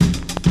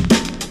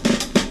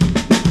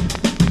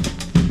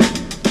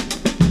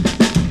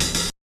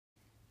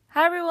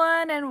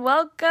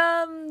everyone.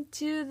 Welcome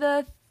to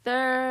the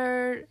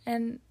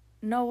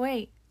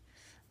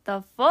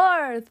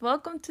fourth.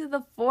 Welcome to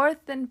the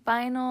fourth and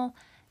final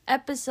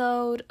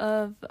episode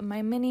of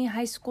my mini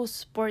high school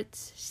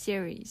sports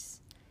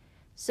series.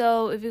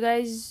 So if you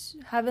guys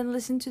haven't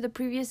listened to the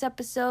previous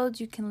episodes,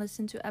 you can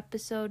listen to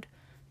episode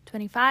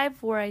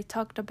 25 where I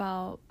talked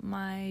about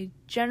my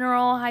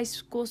general high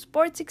school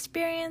sports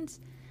experience.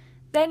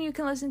 Then you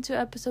can listen to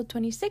episode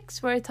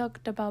 26 where I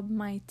talked about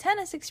my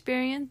tennis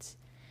experience.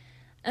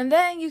 And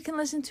then you can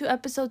listen to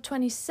episode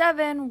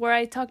 27 where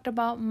I talked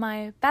about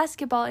my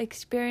basketball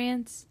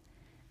experience.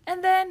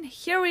 And then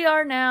here we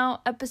are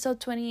now,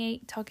 episode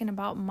 28, talking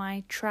about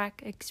my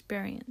track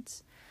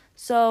experience.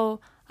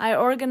 So I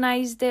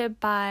organized it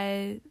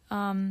by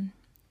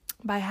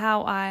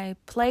how I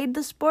played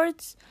the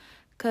sports.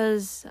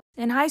 Because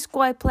in high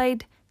school I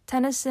played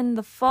tennis in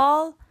the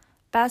fall,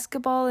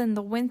 basketball in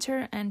the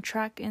winter, and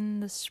track in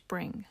the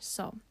spring.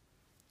 So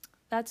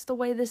that's the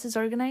way this is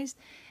organized.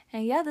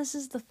 And yeah, this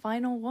is the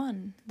final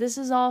one. This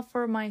is all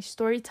for my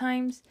story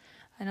times.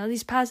 I know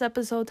these past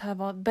episodes have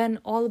been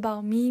all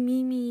about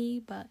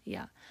me. But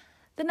yeah,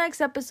 the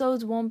next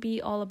episodes won't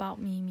be all about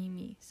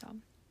me. So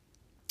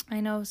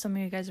I know some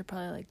of you guys are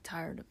probably like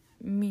tired of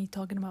me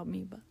talking about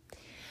me.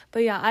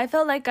 But yeah, I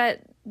felt like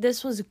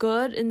this was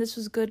good. And this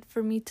was good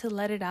for me to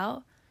let it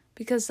out.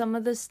 Because some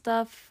of this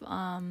stuff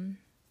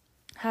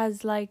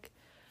has like,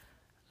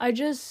 I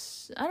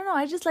just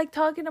like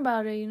talking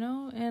about it,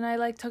 and I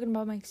like talking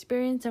about my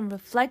experience and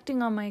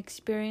reflecting on my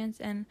experience,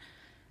 and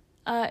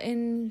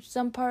in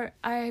some part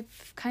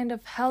I've kind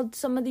of held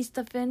some of these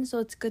stuff in, so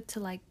it's good to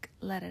like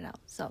let it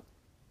out. So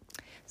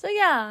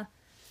yeah,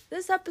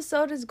 this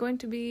episode is going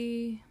to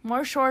be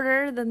more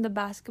shorter than the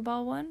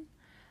basketball one,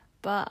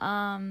 but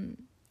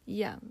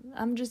yeah,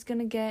 I'm just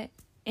gonna get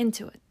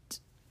into it.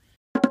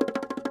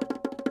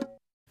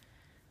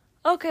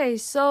 Okay,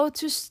 so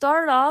to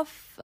start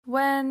off,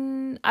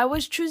 when I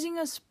was choosing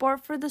a sport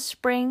for the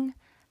spring,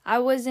 I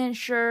wasn't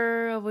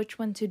sure of which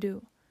one to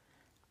do.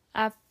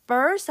 At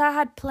first, I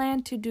had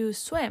planned to do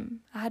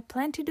swim.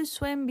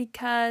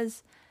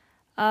 Because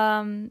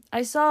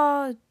I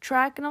saw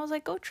track and I was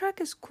like, oh, track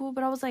is cool.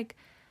 But I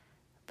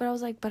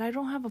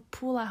don't have a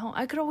pool at home.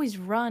 I could always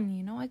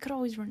run, I could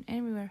always run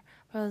anywhere.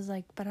 But I was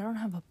like, but I don't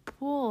have a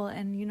pool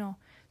and,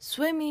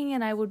 swimming,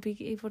 and I would be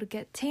able to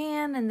get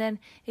tan, and then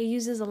it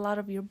uses a lot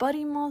of your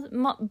body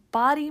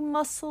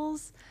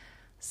muscles,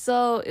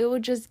 so it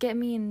would just get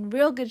me in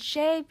real good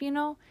shape,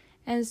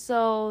 and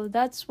so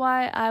that's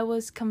why I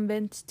was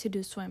convinced to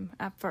do swim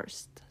at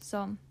first.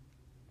 So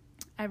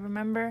I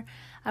remember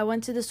I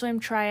went to the swim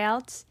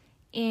tryouts,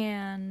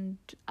 and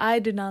I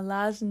did not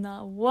last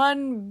not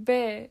one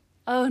bit.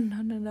 Oh,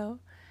 no.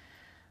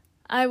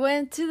 I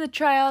went to the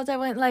tryouts. I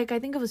went I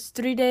think it was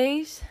 3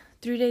 days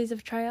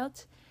of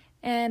tryouts.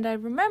 And I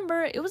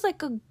remember it was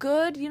like a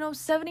good,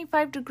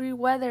 75-degree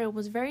weather. It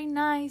was very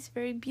nice,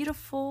 very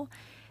beautiful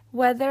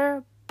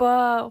weather.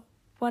 But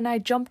when I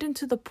jumped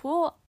into the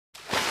pool,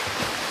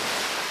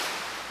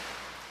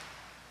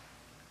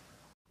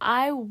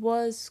 I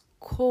was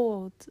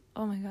cold.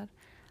 Oh my God.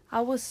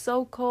 I was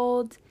so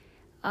cold.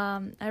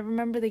 I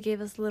remember they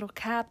gave us little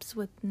caps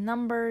with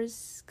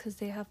numbers because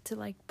they have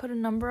to put a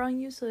number on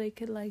you so they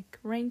could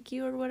rank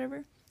you or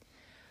whatever.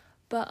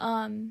 But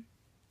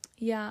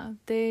yeah,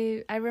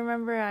 I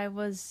remember I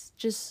was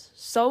just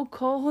so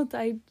cold.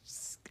 I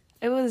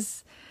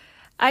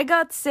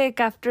got sick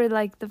after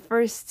the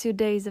first 2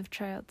 days of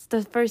tryouts.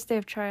 The first day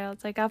of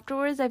tryouts.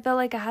 Afterwards I felt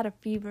like I had a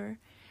fever.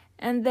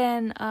 And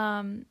then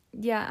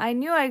yeah, I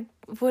knew I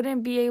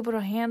wouldn't be able to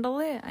handle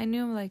it. I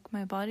knew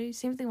my body,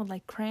 same thing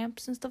with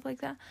cramps and stuff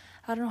like that.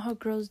 I don't know how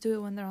girls do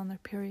it when they're on their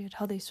period,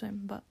 how they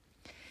swim, but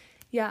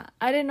yeah,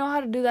 I didn't know how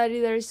to do that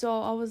either.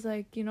 So I was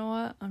like, you know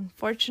what?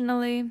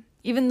 Unfortunately,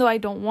 even though I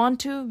don't want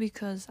to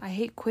because I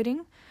hate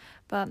quitting,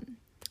 but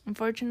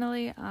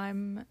unfortunately, I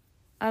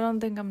don't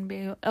think I'm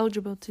going to be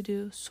eligible to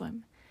do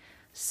swim.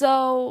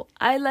 So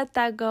I let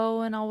that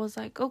go and I was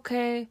like,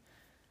 okay,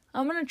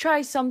 I'm going to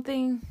try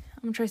something.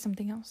 I'm going to try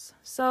something else.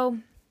 So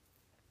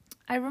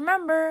I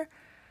remember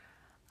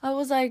I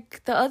was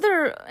like,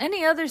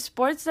 any other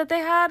sports that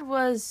they had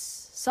was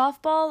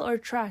softball or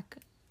track.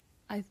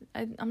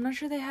 I'm not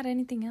sure they had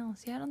anything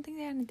else. Yeah, I don't think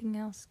they had anything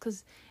else.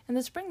 Because in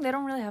the spring, they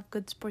don't really have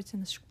good sports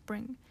in the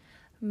spring.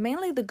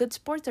 Mainly the good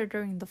sports are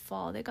during the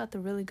fall. They got the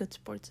really good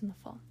sports in the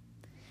fall.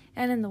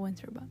 And in the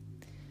winter.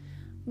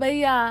 But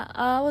yeah,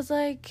 I was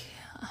like,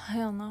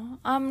 hell no.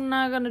 I'm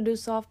not going to do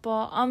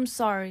softball. I'm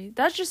sorry.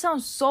 That just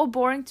sounds so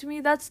boring to me.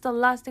 That's the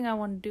last thing I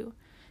want to do.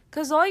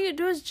 Because all you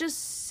do is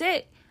just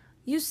sit.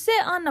 You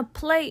sit on a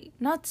plate.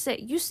 Not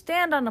sit. You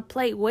stand on a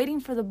plate waiting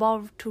for the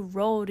ball to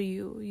roll to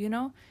you,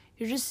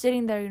 You're just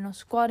sitting there,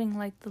 squatting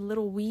like the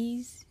little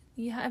Wiis.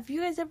 Yeah, have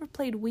you guys ever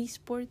played Wii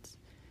sports?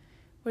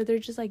 Where they're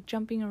just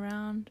jumping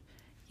around,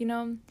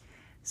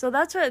 So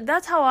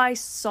that's how I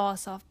saw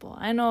softball.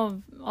 I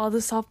know all the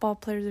softball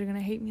players are going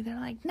to hate me. They're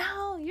like,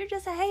 no, you're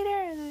just a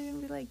hater. And they're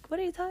going to be like, what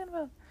are you talking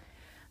about?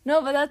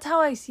 No, but that's how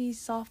I see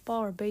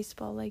softball or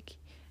baseball. You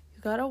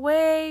You gotta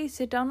wait,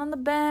 sit down on the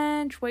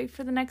bench, wait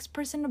for the next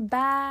person to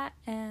bat,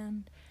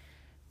 and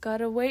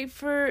gotta wait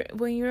for,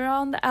 when you're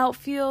on the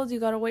outfield, you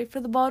gotta wait for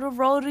the ball to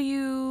roll to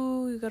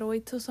you. You gotta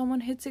wait till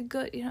someone hits it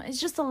good.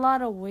 It's just a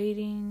lot of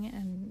waiting,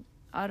 and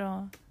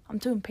I'm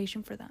too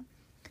impatient for that.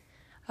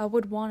 I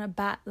would want to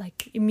bat,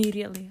 like,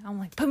 immediately. I'm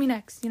like, put me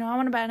next, I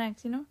want to bat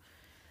next,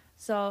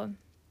 So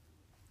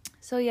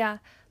yeah.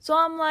 So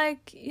I'm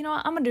like,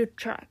 I'm gonna do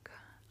track.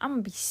 I'm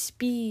gonna be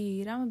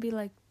speed. I'm gonna be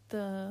like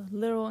the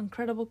little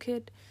incredible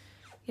kid.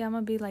 Yeah, I'm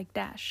gonna be like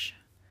Dash.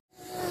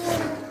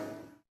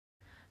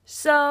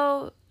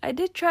 So I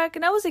did track,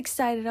 and I was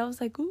excited. I was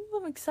like, ooh,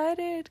 I'm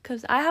excited,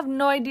 because I have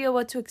no idea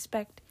what to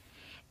expect.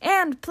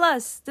 And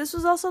plus, this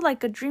was also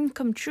like a dream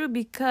come true,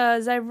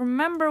 because I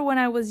remember when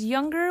I was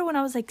younger, when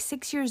I was like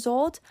 6 years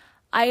old,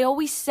 I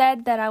always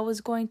said that I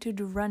was going to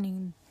do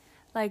running.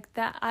 Like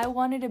that I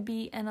wanted to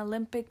be an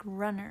Olympic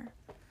runner.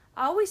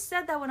 I always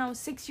said that when I was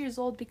 6 years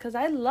old, because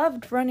I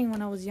loved running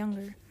when I was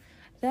younger.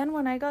 Then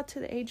when I got to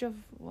the age of,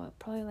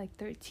 probably like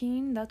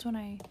 13, that's when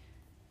I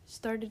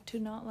started to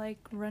not like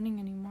running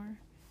anymore.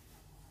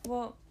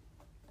 Well,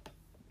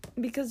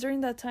 because during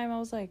that time I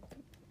was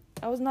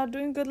not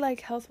doing good,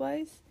 like,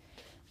 health-wise.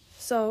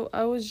 So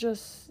I was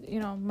just,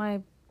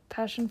 my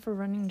passion for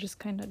running just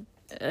kind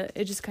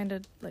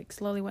of, like,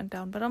 slowly went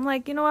down. But I'm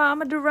like, you know what, I'm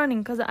going to do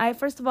running, because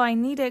first of all, I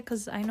need it,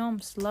 because I know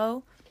I'm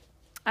slow.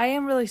 I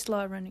am really slow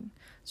at running.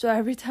 So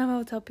every time I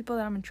would tell people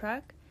that I'm in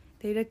track,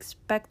 they'd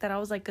expect that I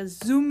was like a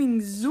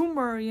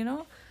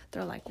zoomer,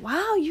 They're like,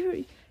 wow,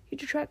 you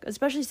do track,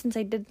 especially since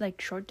I did,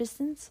 like, short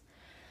distance.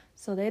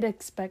 So they'd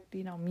expect,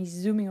 me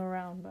zooming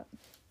around, but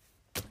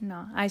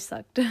no, I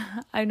sucked.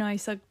 I know I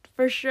sucked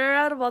for sure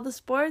out of all the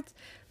sports.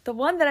 The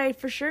one that I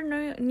for sure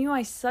knew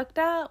I sucked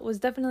at was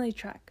definitely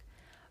track.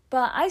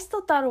 But I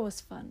still thought it was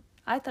fun.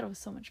 I thought it was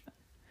so much fun.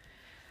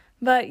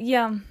 But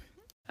yeah,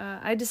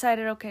 I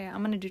decided, okay,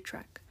 I'm going to do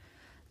track.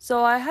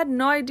 So I had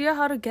no idea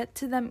how to get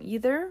to them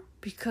either,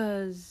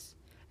 because,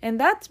 and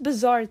that's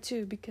bizarre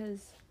too,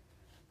 because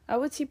I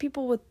would see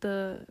people with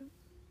the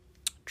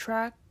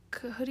track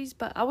hoodies,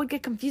 but I would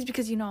get confused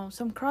because,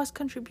 some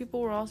cross-country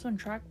people were also in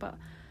track, but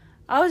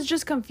I was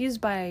just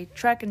confused by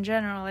track in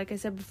general. Like I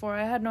said before,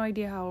 I had no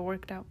idea how it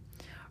worked out,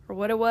 or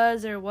what it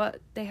was, or what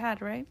they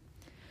had, right?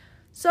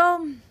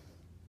 So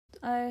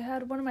I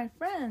had one of my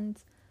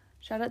friends,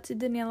 shout out to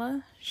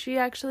Daniela, she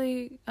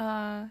actually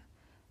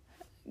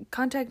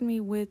contacted me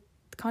with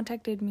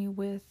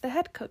the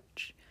head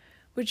coach,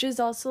 which is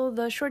also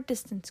the short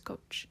distance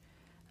coach.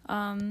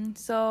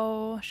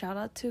 So shout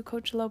out to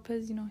Coach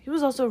Lopez. He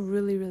was also a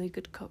really, really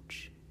good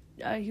coach.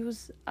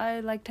 I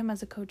liked him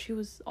as a coach. He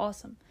was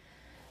awesome.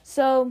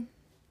 So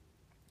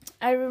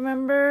I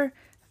remember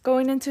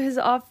going into his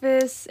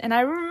office, and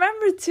I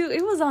remember too,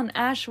 it was on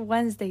Ash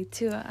Wednesday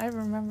too. I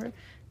remember,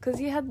 because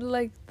he had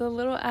like the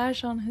little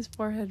ash on his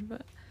forehead.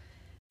 But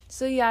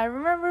so yeah, I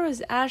remember it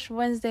was Ash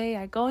Wednesday.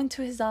 I go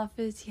into his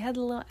office. He had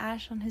a little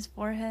ash on his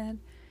forehead.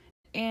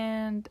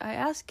 And I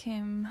asked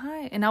him,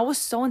 hi. And I was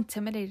so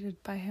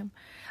intimidated by him.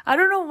 I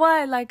don't know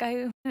why. Like,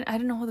 I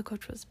didn't know who the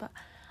coach was, but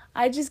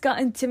I just got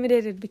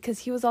intimidated because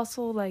he was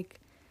also,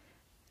 like,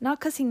 not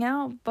cussing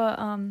out, but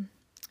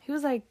he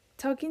was, like,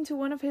 talking to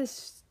one of his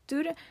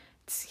students.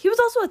 He was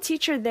also a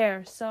teacher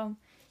there, so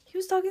he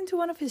was talking to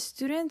one of his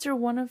students or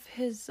one of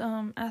his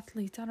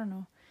athletes. I don't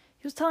know.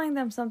 He was telling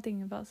them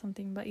something about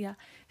something, but yeah.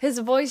 His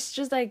voice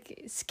just,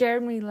 like,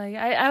 scared me. Like,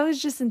 I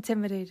was just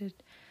intimidated.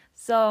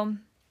 So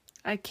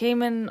I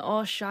came in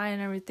all shy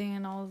and everything,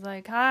 and I was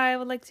like, hi, I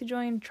would like to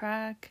join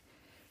track.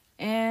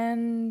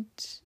 And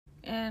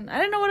I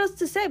didn't know what else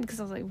to say, because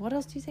I was like, what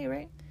else do you say,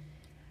 right?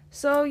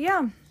 So,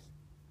 yeah.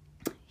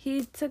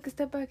 He took a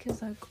step back. He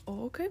was like,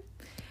 oh, okay.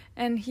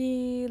 And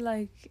he,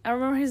 like, I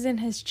remember he was in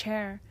his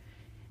chair,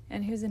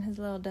 and he was in his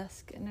little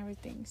desk and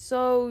everything.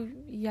 So,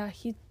 yeah,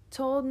 he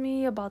told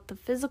me about the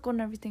physical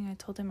and everything. I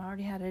told him I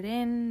already had it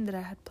in, that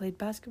I had played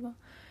basketball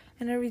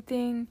and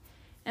everything.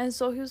 And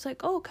so he was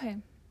like, oh, okay.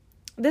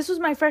 This was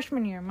my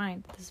freshman year,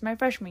 mind. This is my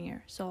freshman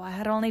year. So I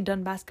had only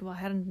done basketball. I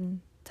hadn't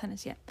done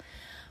tennis yet.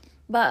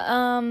 But,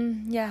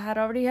 yeah, I had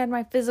already had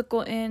my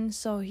physical in.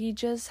 So he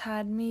just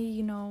had me,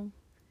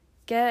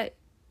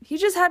 he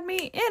just had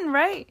me in,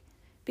 right?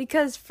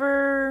 Because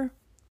for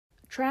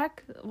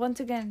track, once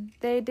again,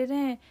 they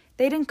didn't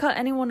cut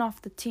anyone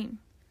off the team.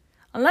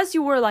 Unless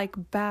you were,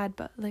 like, bad,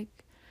 but, like,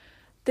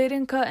 they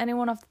didn't cut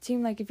anyone off the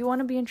team. Like, if you want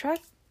to be in track,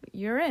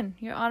 you're in.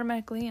 You're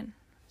automatically in.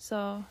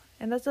 So,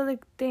 and that's the other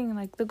thing.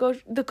 Like,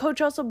 the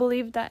coach also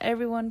believed that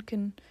everyone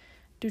can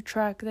do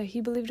track. That he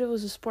believed it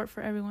was a sport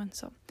for everyone.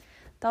 So,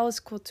 that was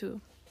cool,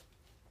 too.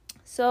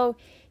 So,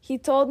 he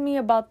told me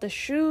about the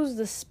shoes,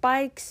 the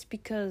spikes,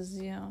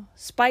 because,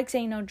 spikes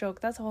ain't no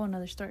joke. That's a whole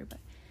another story, but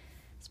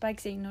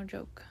spikes ain't no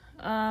joke.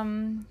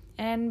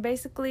 And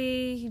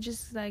basically, he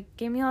just, like,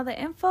 gave me all the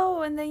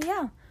info, and then,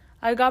 yeah,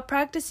 I got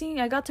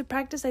to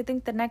practice, I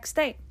think, the next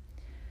day.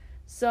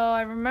 So,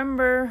 I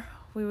remember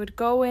we would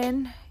go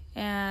in,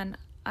 and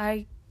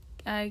I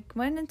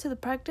went into the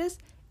practice,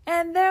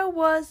 and there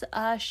was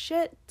a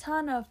shit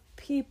ton of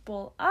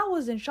people. I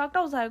was in shock.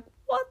 I was like,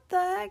 what the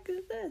heck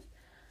is this?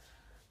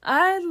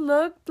 I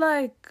looked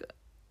like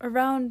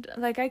around,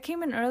 like I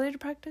came in early to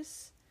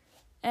practice,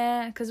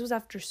 and because it was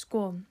after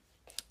school.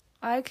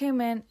 I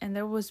came in and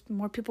there was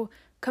more people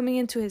coming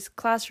into his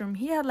classroom.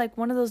 He had like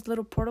one of those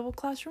little portable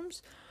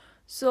classrooms.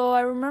 So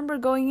I remember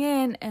going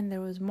in and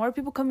there was more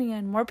people coming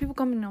in, more people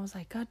coming in. I was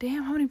like, God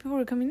damn, how many people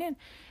are coming in?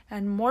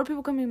 And more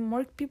people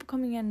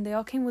coming in. They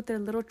all came with their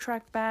little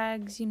track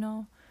bags,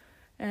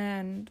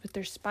 and with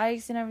their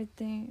spikes and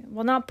everything.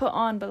 Well, not put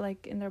on, but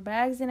like in their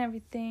bags and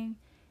everything.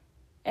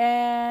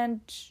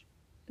 And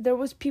there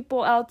was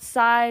people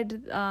outside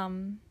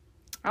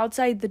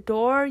the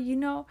door,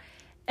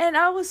 And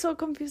I was so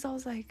confused. I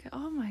was like,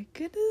 oh my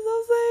goodness. I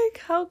was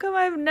like, how come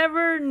I've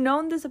never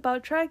known this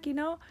about track,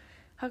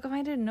 How come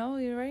I didn't know,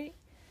 you right?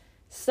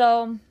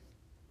 So,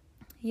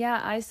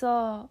 yeah, I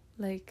saw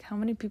like how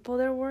many people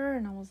there were.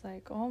 And I was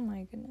like, oh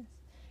my goodness.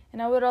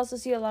 And I would also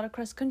see a lot of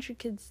cross-country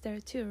kids there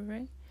too,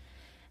 right?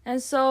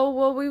 And so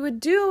what we would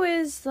do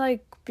is,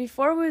 like,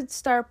 before we would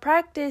start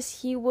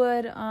practice, he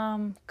would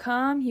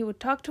come. He would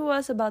talk to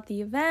us about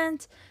the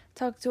event,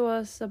 talk to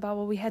us about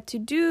what we had to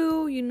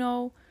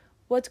do,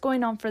 what's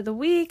going on for the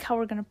week, how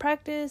we're going to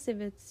practice, if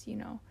it's,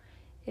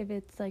 if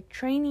it's like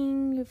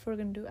training, if we're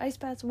going to do ice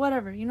baths,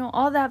 whatever,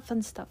 all that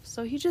fun stuff.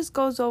 So he just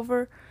goes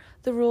over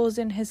the rules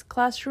in his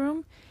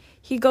classroom.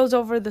 He goes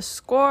over the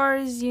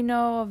scores,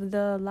 of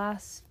the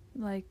last,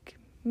 like,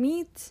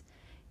 meet.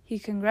 He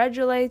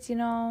congratulates,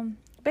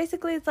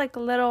 Basically, it's like a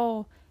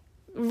little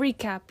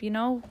recap,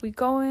 We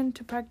go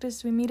into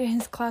practice, we meet in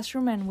his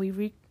classroom, and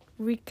we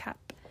recap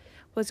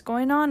what's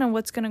going on and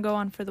what's going to go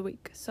on for the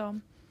week. So,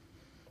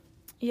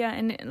 yeah,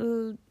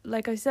 and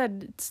like I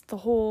said, it's the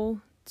whole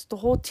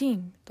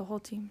team.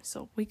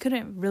 So we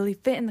couldn't really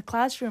fit in the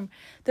classroom.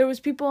 There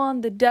was people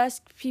on the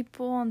desk,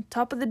 people on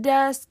top of the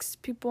desks,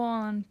 people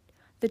on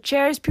the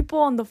chairs, people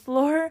on the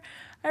floor.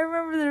 I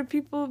remember there were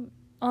people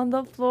on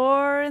the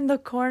floor in the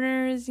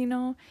corners,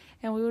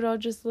 and we would all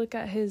just look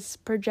at his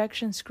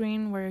projection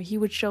screen where he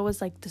would show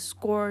us like the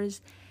scores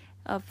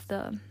of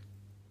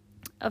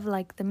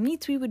like the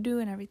meets we would do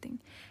and everything.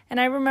 And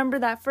I remember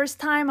that first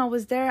time I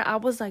was there, I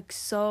was like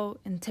so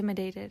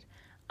intimidated.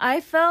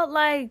 I felt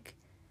like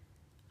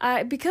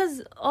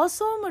because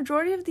also a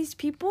majority of these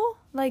people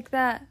like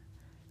that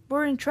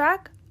were in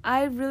track,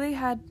 I really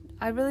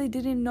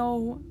didn't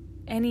know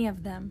any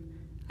of them.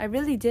 I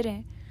really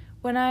didn't.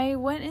 When I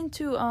went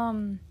into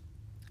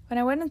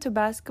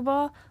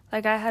basketball,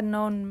 like I had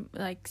known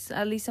like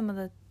at least some of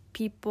the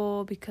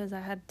people because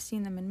I had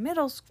seen them in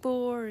middle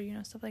school or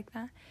stuff like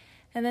that.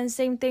 And then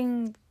same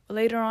thing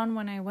later on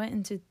when I went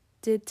into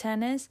did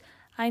tennis,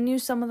 I knew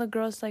some of the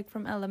girls like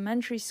from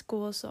elementary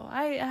school, so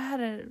I had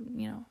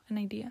an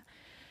idea.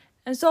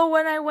 And so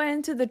when I went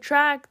into the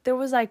track, there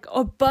was like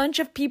a bunch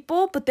of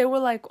people, but they were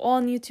like all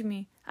new to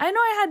me. I know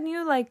I had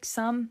knew like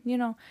some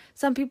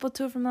people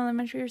too from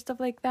elementary or stuff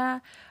like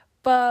that.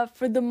 But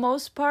for the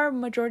most part,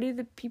 majority of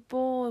the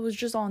people, it was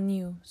just all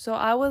new. So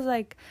I was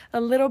like a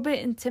little bit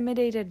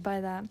intimidated by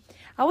that.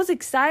 I was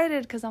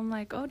excited because I'm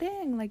like, oh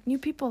dang, like new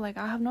people. Like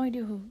I have no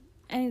idea who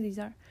any of these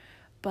are.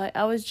 But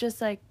I was just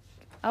like,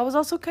 I was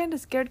also kind of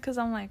scared because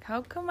I'm like,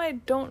 how come I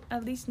don't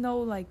at least know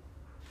like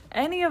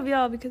any of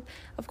y'all? Because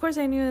of course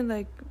I knew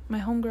like my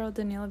homegirl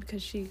Daniela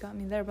because she got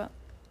me there. But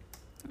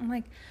I'm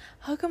like,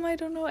 how come I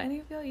don't know any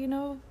of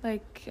y'all?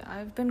 Like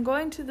I've been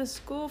going to the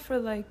school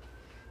to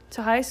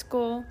high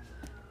school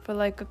for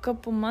like a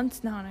couple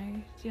months now,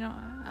 and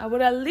I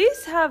would at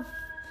least have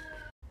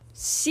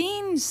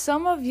seen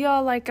some of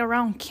y'all like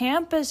around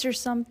campus or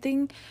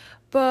something.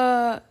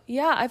 But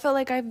yeah, I felt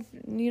like I've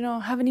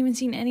haven't even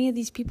seen any of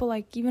these people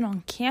like even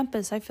on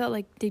campus. I felt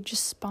like they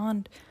just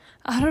spawned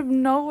out of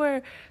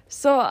nowhere.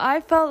 So I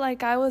felt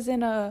like I was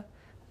in a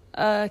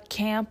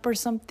camp or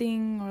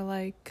something, or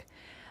like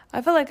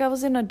I felt like I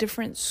was in a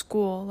different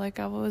school, like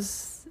I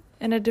was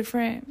in a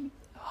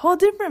whole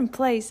different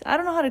place. I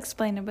don't know how to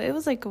explain it, but it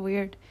was like a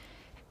weird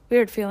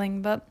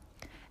feeling. But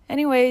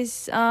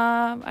anyways,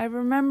 I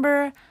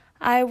remember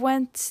I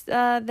went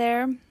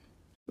there.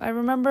 I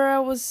remember I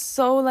was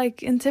so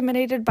like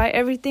intimidated by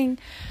everything,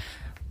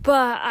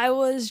 but I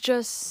was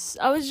just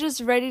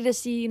ready to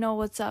see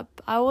what's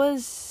up.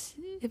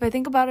 If I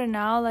think about it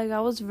now, like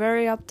I was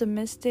very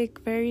optimistic,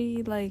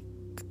 very like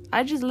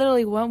I just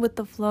literally went with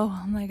the flow.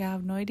 I'm like, I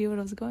have no idea what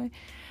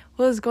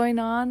was going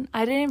on.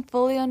 I didn't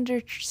fully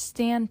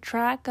understand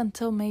track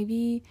until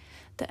maybe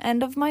the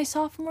end of my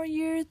sophomore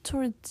year,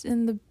 towards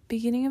in the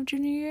beginning of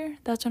junior year.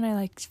 That's when I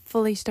like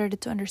fully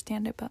started to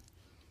understand it.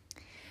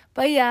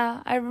 But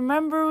yeah, I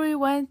remember we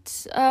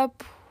went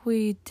up,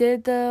 we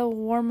did the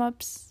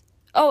warm-ups.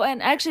 Oh,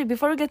 and actually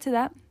before we get to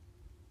that,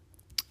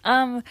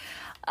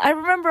 I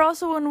remember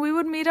also when we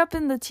would meet up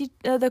in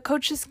the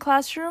coach's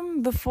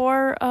classroom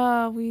before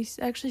we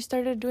actually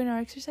started doing our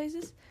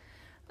exercises.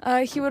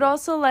 He would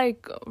also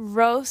like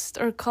roast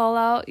or call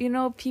out,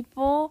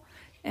 people,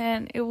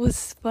 and it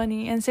was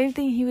funny. And same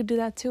thing, he would do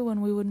that too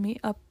when we would meet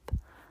up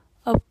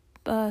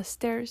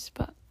stairs.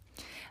 But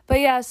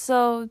yeah,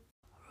 so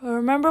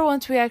remember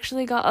once we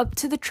actually got up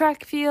to the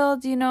track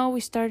field, we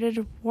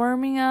started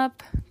warming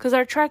up because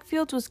our track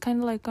field was kind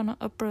of like on an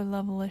upper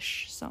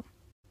level-ish. So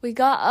we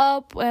got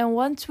up, and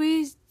once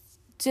we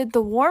did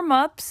the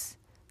warm-ups,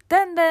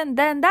 then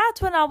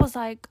that's when I was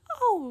like,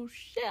 oh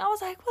shit. I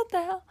was like, what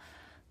the hell?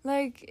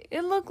 Like,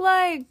 it looked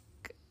like,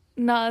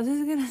 this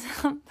is gonna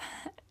sound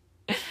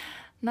bad.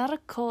 Not a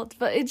cult,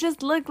 but it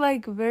just looked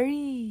like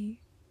very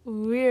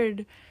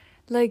weird.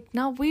 Like,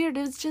 not weird,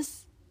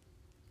 it's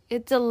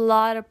a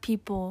lot of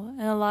people,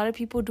 and a lot of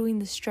people doing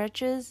the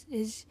stretches.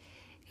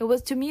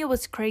 To me, it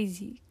was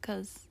crazy,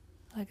 because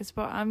like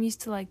I'm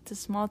used to like the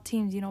small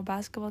teams,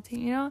 basketball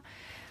team,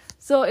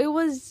 so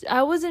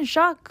I was in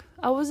shock.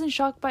 I was in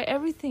shock by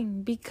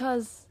everything,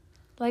 because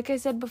like I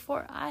said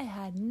before, I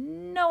had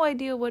no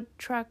idea what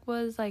track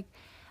was. Like,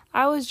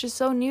 I was just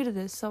so new to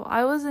this, so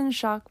I was in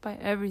shock by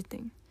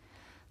everything.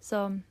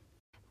 So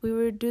we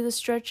would do the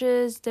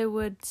stretches. They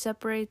would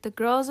separate the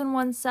girls on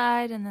one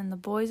side and then the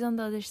boys on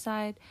the other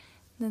side.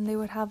 Then they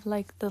would have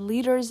like the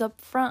leaders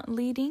up front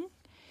leading.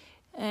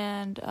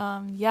 And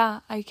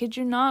I kid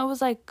you not, it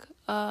was like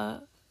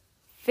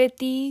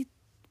 50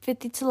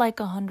 to like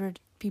 100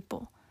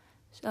 people.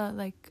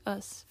 Like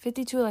us.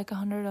 50 to like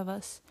 100 of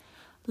us.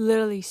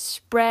 Literally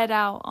spread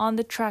out on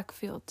the track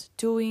field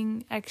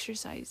doing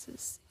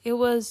exercises. It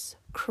was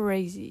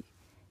crazy.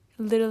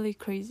 Literally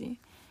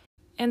crazy.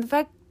 And the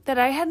fact that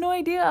I had no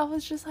idea, I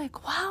was just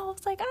like, wow. I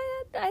was like,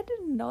 I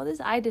didn't know this.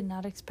 I did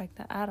not expect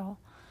that at all.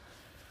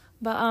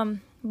 But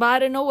I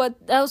didn't know what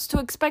else to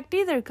expect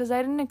either, because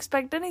I didn't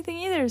expect anything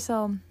either.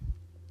 So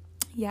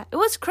yeah, it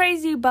was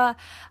crazy, but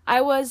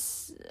I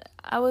was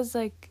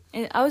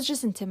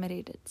just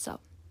intimidated. So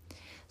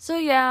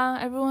yeah,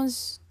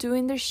 everyone's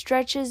doing their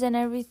stretches and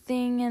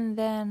everything, and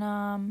then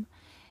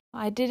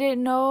I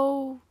didn't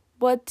know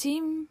what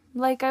team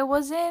like I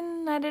was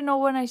in. I didn't know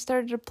when I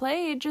started to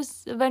play. It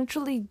just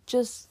eventually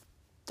just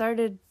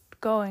started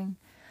going.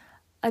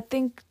 I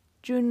think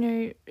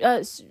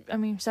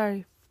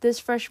this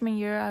freshman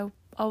year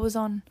I was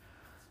on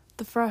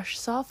the Fresh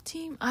soft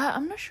team.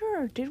 I'm not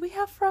sure. Did we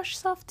have Fresh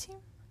soft team?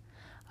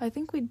 I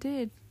think we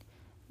did.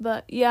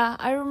 But yeah,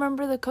 I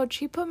remember the coach,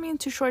 he put me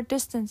into short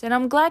distance, and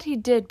I'm glad he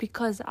did,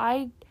 because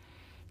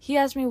he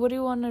asked me, what do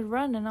you want to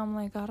run? And I'm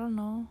like, I don't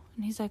know.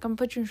 And he's like, I'm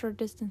put you in short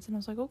distance. And I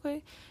was like,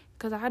 okay.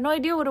 Because I had no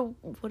idea what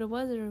it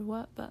was or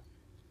what. But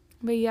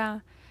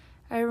yeah,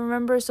 I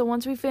remember. So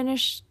once we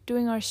finished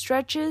doing our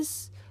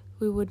stretches,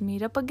 we would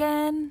meet up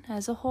again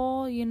as a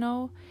whole,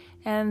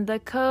 And the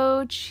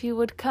coach, he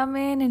would come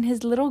in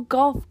his little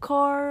golf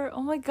cart.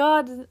 Oh my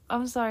God.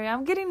 I'm sorry.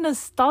 I'm getting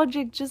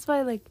nostalgic just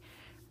by like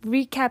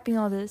recapping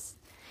all this.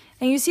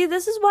 And you see,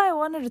 this is why I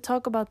wanted to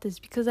talk about this,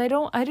 because I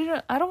don't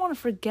want to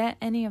forget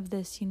any of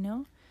this,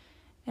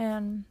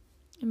 And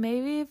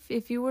maybe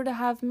if you were to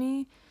have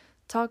me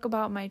talk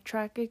about my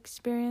track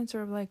experience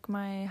or like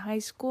my high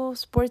school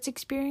sports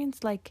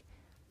experience, like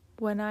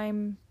when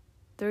I'm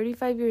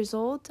 35 years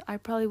old, I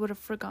probably would have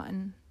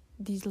forgotten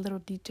these little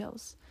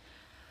details.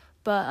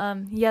 But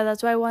yeah,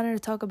 that's why I wanted to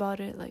talk about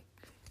it like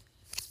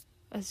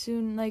as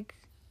soon, like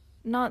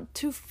not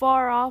too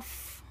far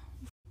off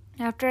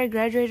after I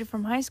graduated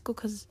from high school,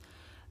 because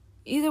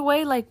either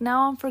way, like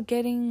now I'm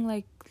forgetting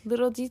like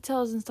little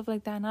details and stuff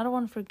like that, and I don't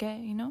want to forget,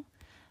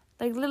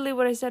 Like literally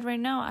what I said right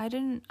now, I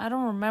don't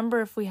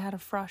remember if we had a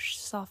Fresh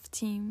soft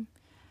team.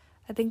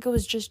 I think it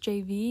was just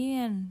JV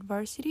and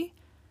varsity.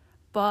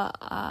 But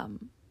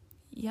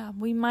yeah,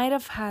 we might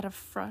have had a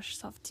Fresh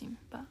soft team,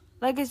 but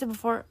like I said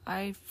before,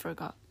 I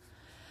forgot.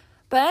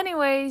 But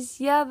anyways,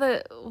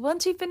 yeah,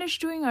 once we finish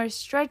doing our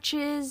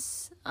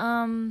stretches,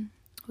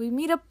 we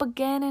meet up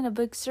again in a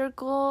big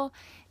circle,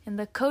 and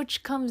the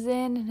coach comes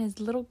in his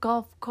little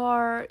golf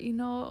cart,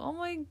 Oh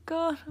my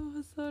God, it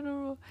was so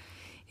adorable.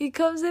 He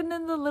comes in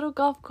the little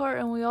golf cart,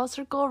 and we all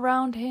circle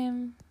around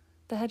him,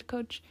 the head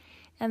coach,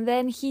 and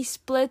then he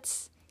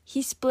splits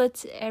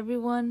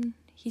everyone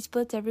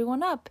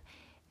up.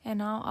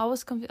 And I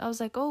was confused. I was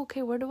like, oh,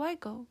 okay, where do I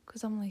go?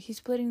 Because I'm like, he's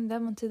splitting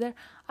them into there.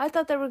 I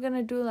thought they were going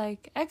to do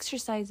like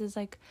exercises.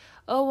 Like,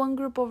 oh, one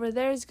group over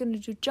there is going to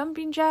do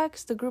jumping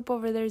jacks. The group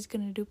over there is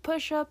going to do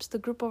push-ups. The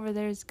group over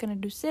there is going to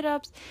do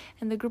sit-ups.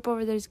 And the group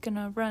over there is going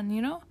to run,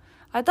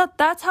 I thought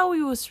that's how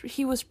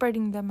he was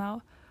spreading them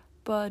out.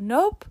 But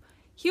nope.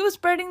 He was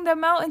spreading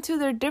them out into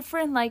their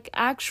different like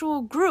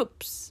actual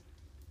groups.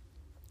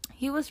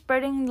 He was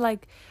spreading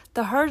like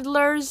the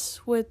hurdlers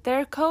with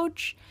their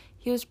coach.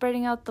 He was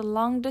spreading out the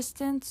long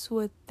distance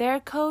with their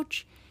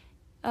coach.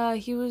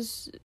 He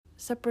was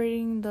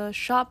separating the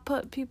shot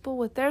put people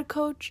with their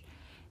coach.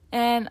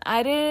 And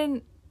I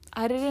didn't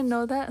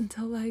know that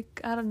until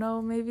like, I don't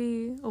know,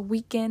 maybe a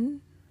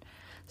weekend.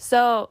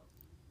 So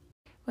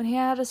when he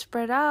had to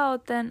spread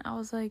out, then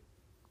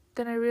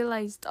I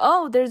realized,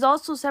 oh, there's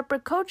also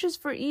separate coaches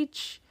for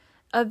each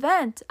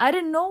event. I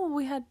didn't know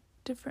we had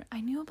I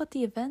knew about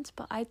the events,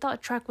 but I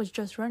thought track was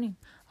just running.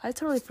 I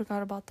totally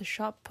forgot about the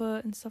shot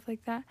put and stuff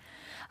like that.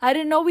 I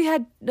didn't know we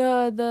had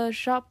the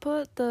shot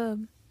put,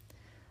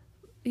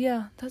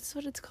 yeah, that's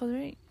what it's called,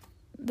 right?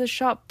 The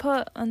shot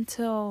put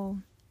until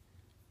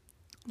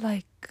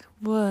like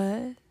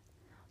What?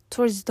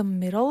 Towards the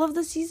middle of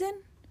the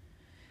season?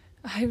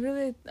 I'm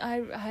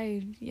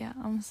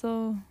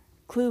so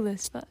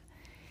clueless, but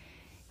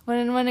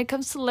when it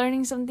comes to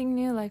learning something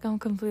new, like, I'm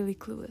completely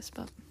clueless,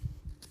 but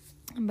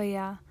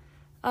yeah.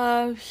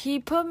 He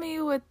put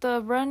me with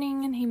the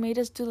running, and he made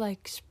us do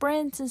like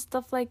sprints and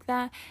stuff like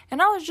that,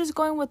 and I was just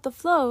going with the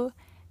flow.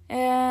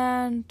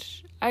 And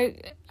I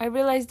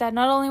realized that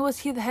not only was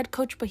he the head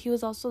coach, but he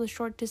was also the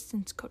short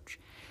distance coach,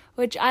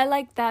 which I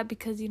like that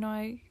because,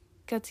 I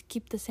got to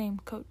keep the same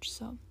coach.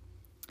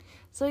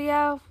 So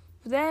yeah,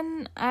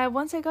 then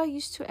once I got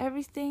used to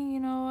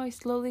everything, I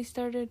slowly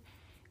started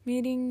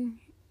meeting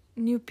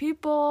new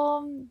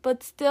people,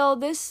 but still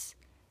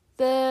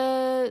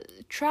the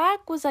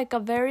track was like a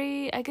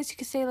very, I guess you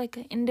could say, like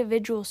an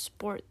individual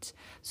sport.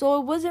 So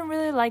it wasn't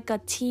really like a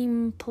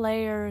team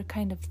player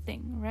kind of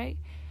thing, right?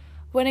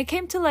 When it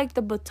came to like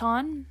the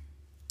baton,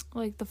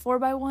 like the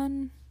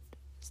 4x1,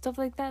 stuff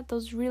like that,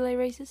 those relay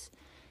races,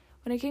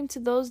 when it came to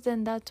those,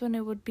 then that's when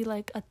it would be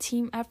like a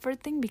team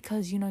effort thing,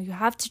 because, you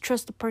have to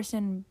trust the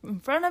person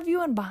in front of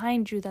you and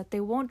behind you, that they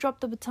won't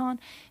drop the baton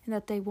and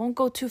that they won't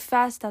go too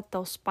fast, that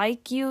they'll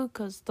spike you,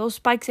 because those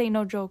spikes ain't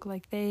no joke.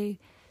 Like, they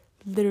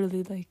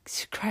literally like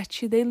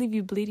scratch you, they leave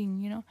you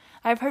bleeding.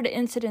 I've heard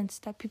incidents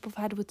that people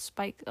have had with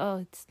spikes. Oh,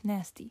 it's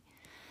nasty.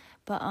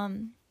 But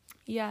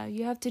yeah,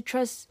 you have to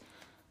trust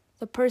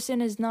the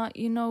person is not,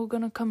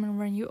 gonna come and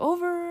run you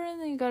over, and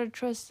then you gotta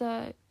trust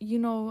that,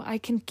 I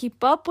can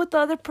keep up with the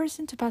other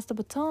person to pass the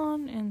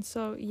baton. And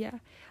so, yeah,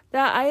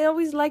 that I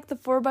always liked the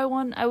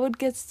 4x1. I would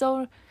get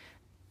so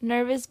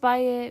nervous by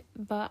it,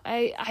 but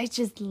I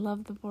just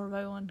love the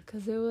 4x1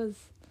 because it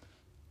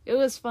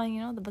was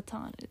fun, the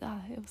baton. It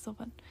was so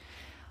fun.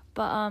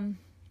 But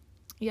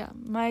yeah,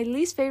 my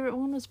least favorite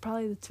one was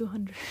probably the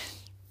 200.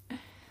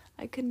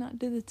 I could not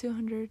do the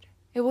 200.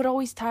 It would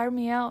always tire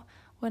me out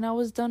when I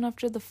was done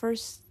after the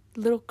first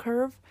little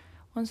curve.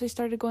 Once I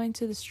started going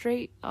to the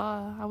straight,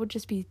 I would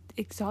just be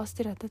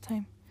exhausted at the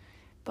time.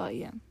 But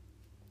yeah,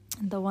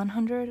 the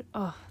 100,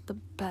 the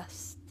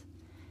best.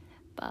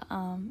 But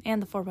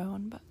and the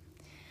 4x1,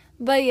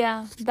 but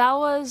yeah, that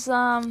was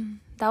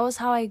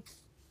how I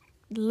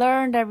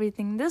learned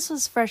everything. This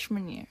was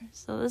freshman year.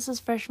 So this was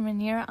freshman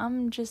year.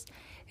 I'm just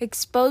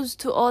exposed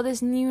to all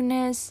this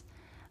newness.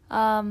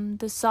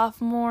 The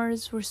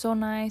sophomores were so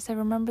nice. I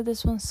remember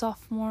this one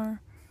sophomore.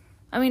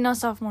 I mean, not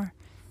sophomore.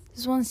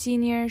 This one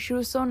senior. She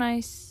was so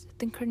nice. I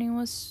think her name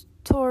was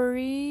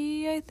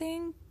Tori, I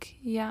think.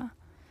 Yeah.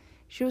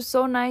 She was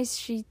so nice.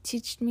 She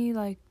taught me,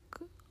 like,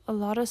 a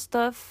lot of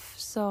stuff.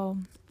 So,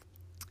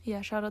 yeah,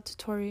 shout out to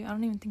Tori. I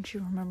don't even think she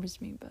remembers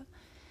me, but,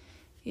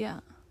 yeah.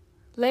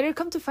 Later,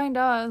 come to find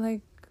out,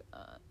 like,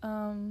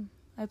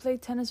 I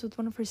played tennis with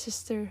one of her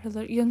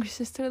younger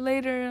sister,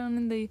 later on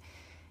in the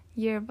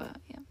year, but,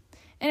 yeah.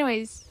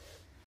 Anyways,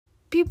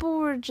 people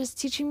were just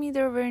teaching me.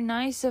 They were very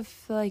nice of,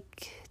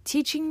 like,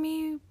 teaching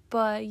me,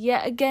 but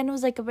yeah, again, it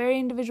was like a very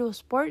individual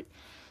sport.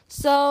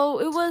 So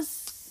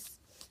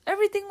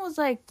everything was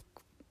like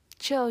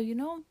chill,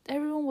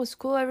 everyone was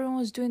cool. Everyone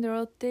was doing their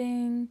own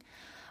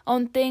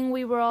thing.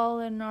 We were all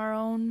in our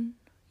own,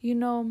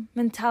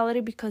 mentality,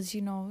 because,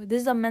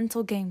 this is a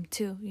mental game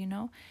too,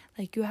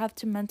 like, you have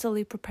to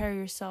mentally prepare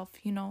yourself,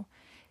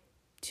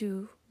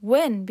 to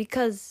win,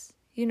 because,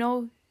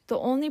 the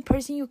only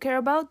person you care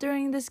about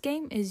during this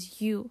game is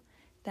you.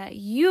 That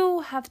you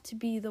have to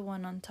be the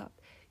one on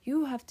top.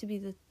 You have to be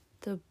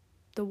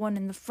the one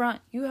in the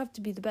front. You have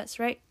to be the best,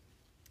 right?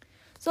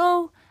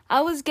 So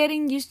I was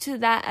getting used to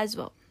that as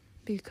well,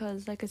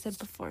 because, like I said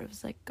before, it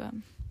was like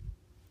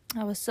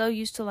I was so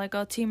used to like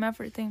a team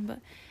effort thing,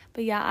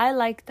 but yeah, I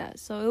liked that.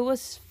 So it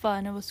was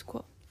fun. It was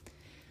cool.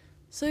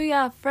 So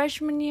yeah,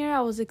 freshman year, I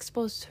was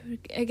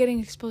getting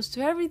exposed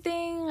to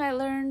everything I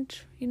learned,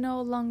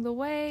 along the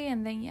way,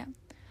 and then yeah.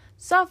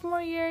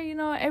 Sophomore year,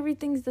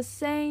 everything's the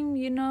same,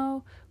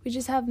 we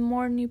just have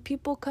more new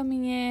people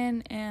coming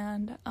in,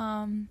 and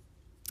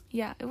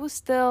yeah, it was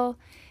still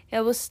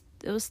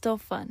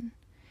fun.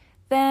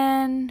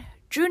 Then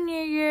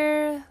junior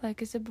year,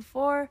 like I said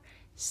before,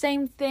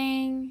 same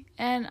thing,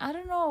 and I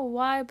don't know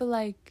why, but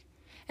like,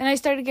 and I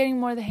started getting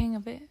more the hang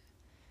of it,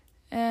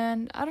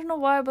 and I don't know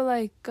why, but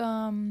like,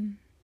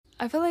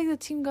 I feel like the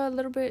team got a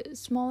little bit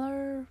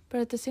smaller,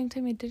 but at the same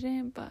time it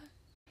didn't. But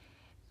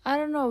I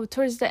don't know,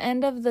 towards the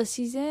end of the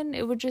season,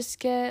 it would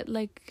just get,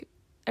 like,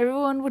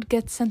 everyone would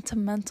get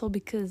sentimental,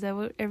 because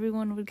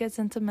everyone would get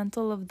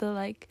sentimental of the,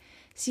 like,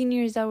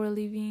 seniors that were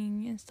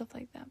leaving and stuff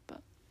like that.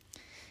 But,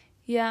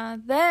 yeah,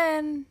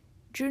 then,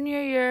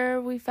 junior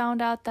year, we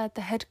found out that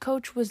the head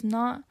coach was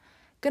not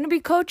going to be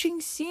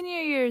coaching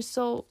senior year,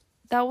 so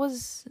that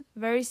was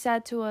very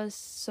sad to us.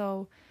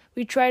 So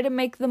we tried to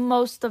make the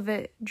most of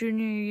it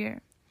junior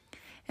year.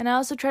 And I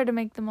also tried to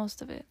make the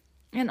most of it.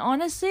 And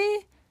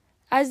honestly,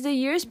 as the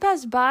years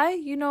passed by,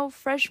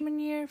 freshman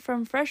year,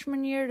 from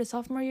freshman year to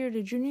sophomore year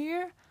to junior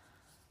year,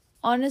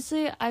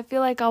 honestly, I feel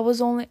like I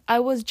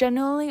was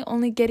genuinely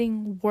only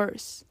getting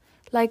worse.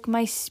 Like,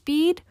 my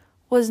speed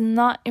was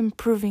not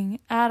improving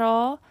at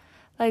all.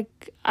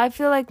 Like, I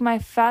feel like my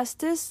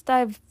fastest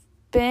I've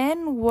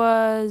been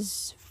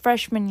was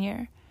freshman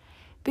year.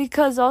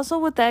 Because also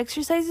with the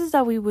exercises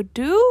that we would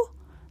do,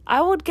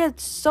 I would get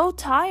so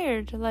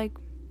tired. Like,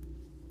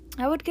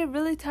 I would get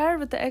really tired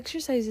with the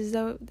exercises,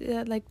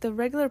 like the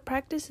regular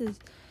practices.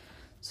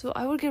 So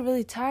I would get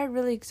really tired,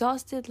 really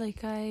exhausted.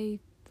 Like, I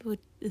would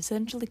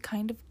essentially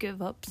kind of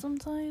give up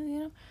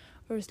sometimes,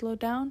 or slow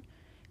down.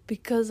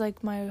 Because,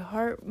 like,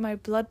 my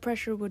blood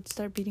pressure would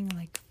start beating,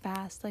 like,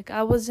 fast. Like,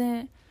 I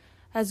wasn't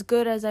as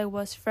good as I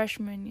was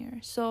freshman year.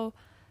 So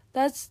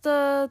that's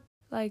the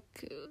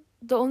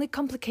only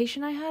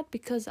complication I had,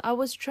 because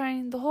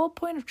the whole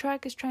point of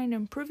track is trying to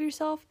improve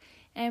yourself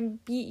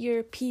and beat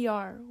your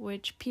PR,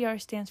 which PR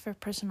stands for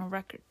personal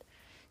record.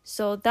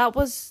 So that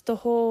was the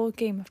whole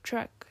game of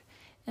track.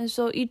 And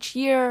so each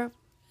year,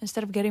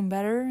 instead of getting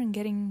better and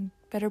getting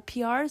better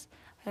PRs,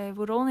 I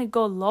would only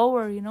go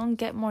lower, and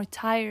get more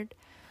tired.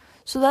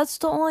 So that's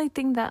the only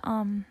thing that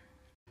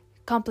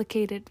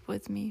complicated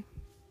with me,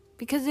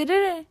 because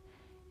it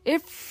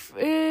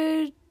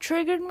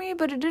triggered me,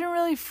 but it didn't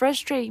really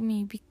frustrate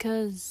me,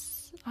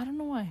 because I don't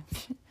know why.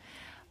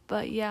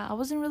 But yeah, I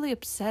wasn't really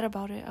upset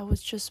about it. I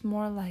was just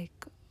more like,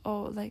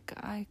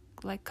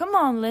 come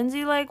on,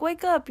 Lindsay, like,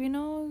 wake up,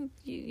 you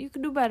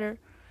could do better.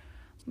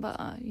 But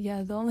I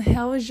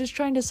was just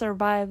trying to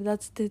survive.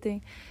 That's the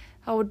thing.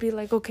 I would be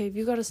like, okay, if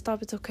you gotta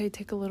stop, it's okay,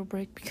 take a little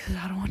break, because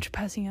I don't want you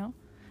passing out.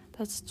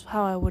 That's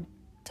how I would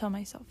tell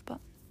myself. But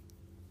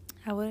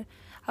I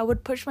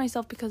would push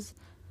myself, because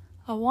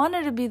I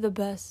wanted to be the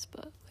best.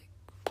 But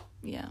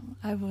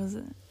I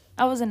wasn't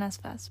as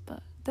fast.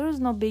 But there was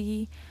no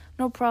biggie,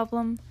 no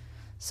problem.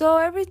 So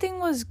everything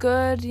was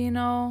good,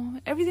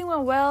 everything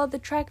went well. The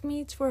track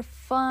meets were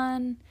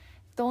fun.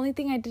 The only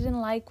thing I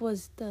didn't like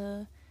was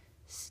the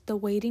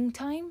waiting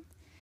time.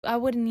 I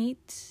wouldn't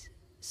eat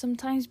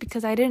sometimes,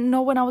 because I didn't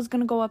know when I was going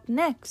to go up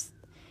next,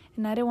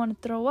 and I didn't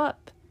want to throw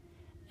up.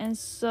 And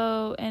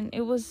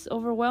it was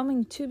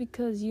overwhelming too,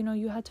 because,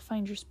 you had to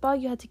find your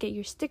spot. You had to get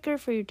your sticker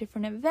for your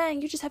different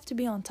event. You just have to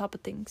be on top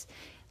of things.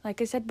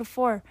 Like I said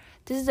before,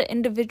 this is an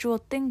individual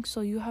thing.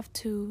 So you have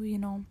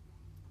to,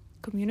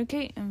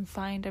 communicate and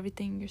find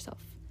everything yourself.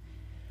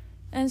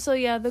 And so,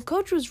 the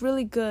coach was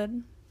really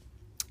good.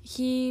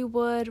 He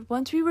would,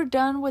 once we were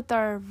done with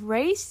our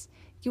race,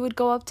 you would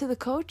go up to the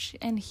coach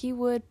and he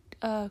would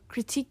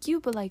critique you,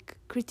 but like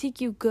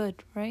critique you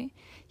good, right?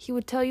 He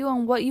would tell you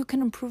on what you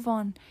can improve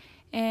on.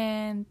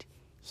 And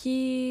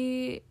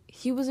he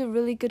was a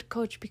really good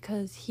coach,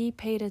 because he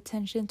paid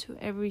attention to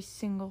every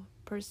single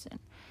person.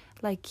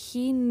 Like,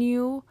 he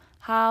knew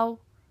how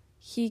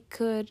he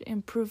could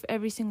improve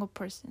every single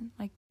person.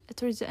 Like,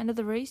 towards the end of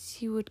the race,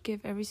 he would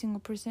give every single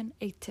person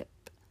a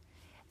tip.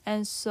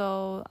 And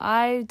so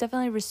I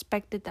definitely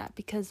respected that,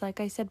 because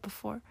like I said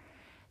before,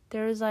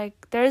 there's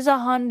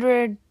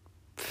 100,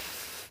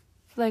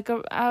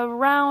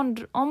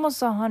 around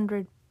almost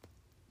 100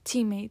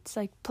 teammates,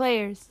 like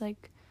players,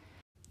 like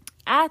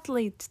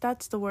athletes,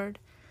 that's the word.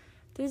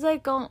 There's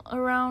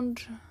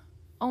around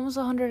almost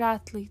 100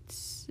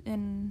 athletes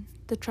in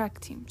the track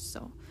team.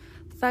 So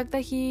the fact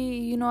that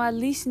he, at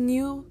least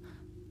knew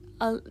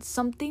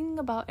something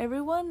about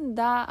everyone,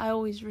 that I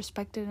always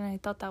respected, and I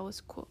thought that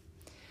was cool.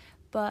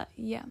 But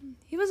yeah,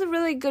 he was a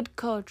really good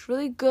coach,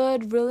 really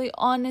good, really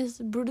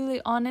honest,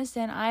 brutally honest,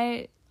 and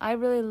I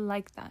really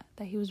liked that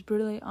he was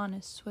brutally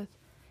honest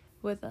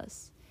with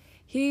us.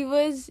 He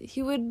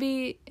would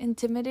be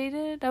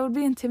intimidated. I would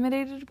be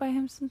intimidated by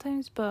him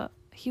sometimes, but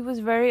he was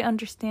very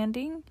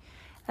understanding.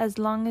 As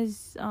long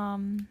as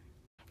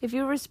if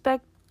you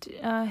respect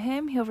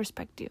him, he'll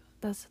respect you.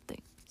 That's the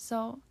thing.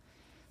 So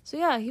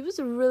yeah, he was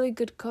a really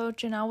good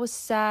coach, and I was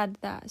sad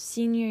that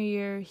senior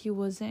year he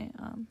wasn't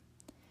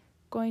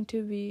going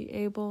to be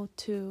able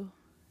to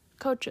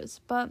coach us.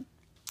 But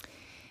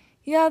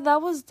yeah,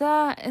 that was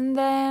that. And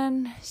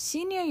then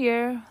senior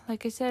year,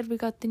 like I said, we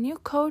got the new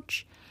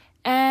coach,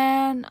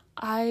 and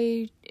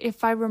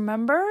if I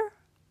remember,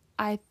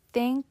 I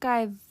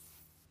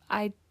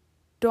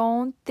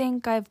don't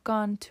think I've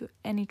gone to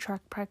any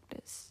track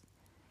practice.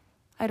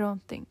 I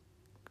don't think.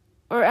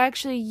 Or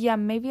actually, yeah,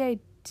 maybe I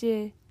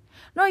did.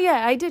 No,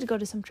 yeah, I did go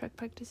to some track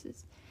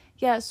practices.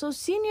 Yeah, so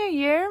senior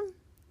year,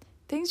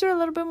 things are a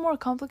little bit more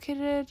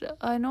complicated.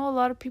 I know a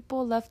lot of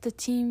people left the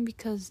team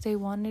because they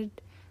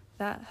wanted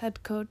that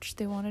head coach.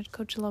 They wanted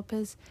Coach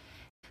Lopez.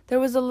 There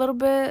was a little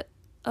bit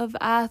of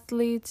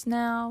athletes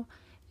now,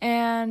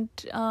 and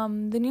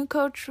the new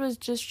coach was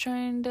just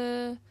trying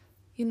to,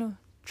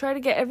 try to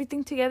get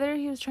everything together.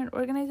 He was trying to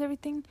organize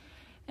everything.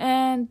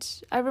 And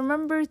I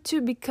remember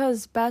too,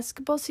 because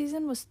basketball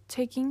season was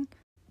taking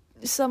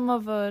some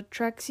of a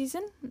track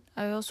season.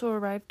 I also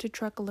arrived to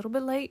track a little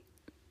bit late,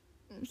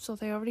 so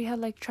they already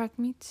had track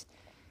meets.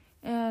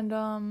 And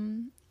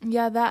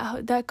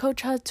that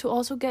coach had to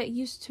also get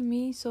used to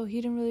me, so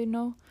he didn't really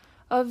know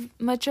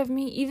much of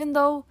me, even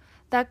though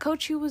that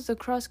coach, he was the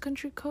cross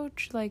country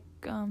coach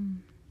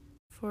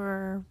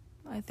for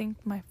I think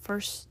my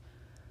first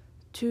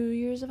 2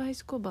 years of high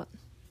school, but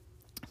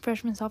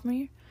freshman, sophomore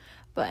year.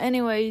 But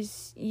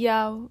anyways,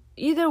 yeah,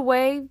 either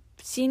way,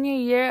 senior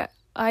year,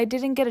 I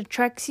didn't get a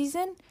track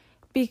season,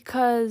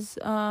 because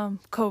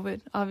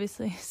COVID,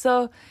 obviously.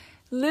 So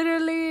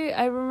literally,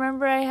 I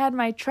remember I had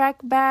my track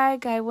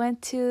bag. I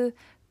went to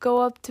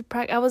go up to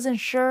practice. I wasn't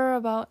sure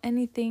about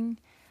anything.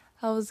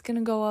 I was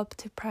gonna go up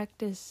to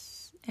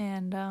practice,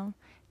 and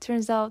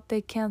turns out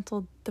they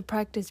canceled the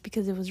practice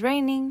because it was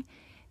raining,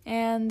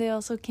 and they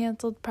also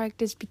canceled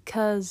practice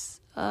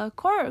because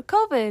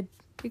COVID.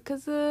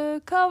 Because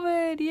of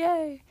COVID,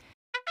 yay!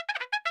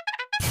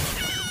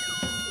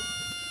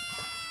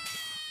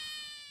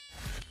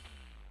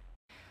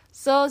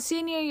 So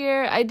senior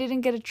year, I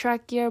didn't get a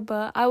track year,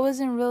 but I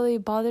wasn't really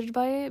bothered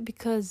by it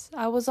because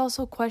I was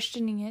also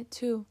questioning it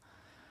too.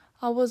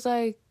 I was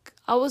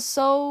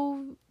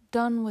so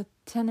done with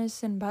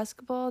tennis and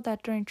basketball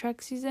that during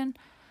track season,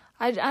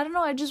 I don't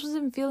know, I just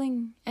wasn't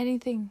feeling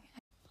anything.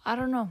 I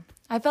don't know.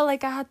 I felt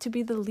like I had to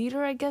be the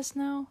leader, I guess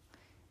now.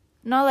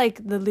 Not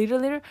like the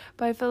leader,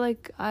 but I felt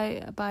like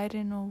but I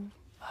didn't know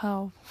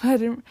how. I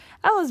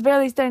was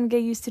barely starting to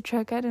get used to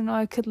track. I didn't know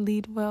I could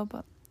lead well,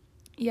 but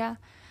yeah.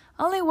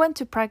 I only went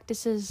to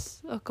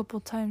practices a couple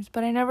times,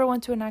 but I never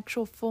went to an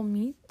actual full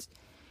meet.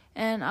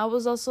 And I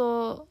was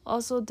also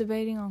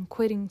debating on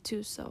quitting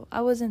too, so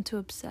I wasn't too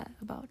upset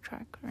about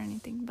track or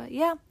anything. But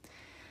yeah,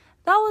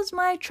 that was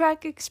my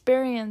track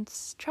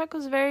experience. Track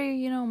was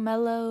very,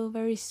 mellow,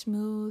 very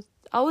smooth.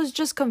 I was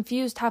just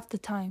confused half the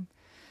time.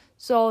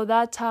 So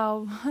that's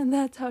how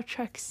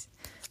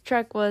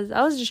track was.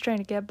 I was just trying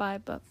to get by,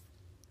 but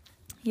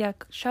yeah,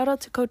 shout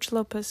out to Coach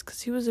Lopez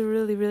because he was a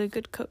really, really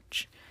good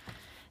coach.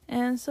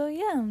 And so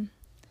yeah,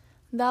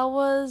 that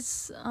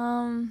was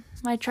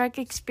my track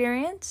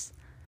experience.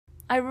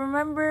 I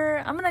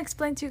remember, I'm going to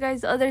explain to you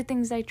guys the other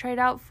things I tried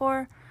out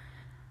for.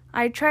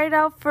 I tried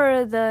out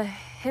for the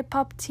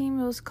hip-hop team.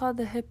 It was called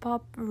the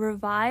Hip-Hop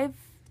Revive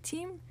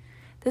team.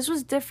 This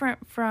was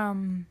different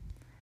from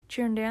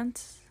cheer and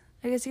dance,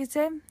 I guess you could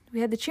say. We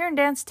had the cheer and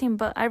dance team,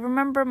 but I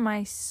remember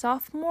my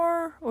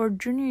sophomore or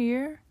junior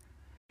year,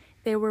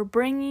 they were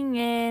bringing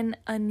in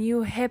a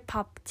new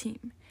hip-hop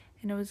team.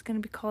 And it was going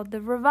to be called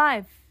the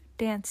Revive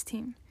dance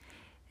team.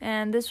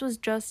 And this was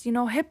just,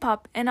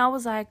 hip-hop. And I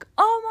was like,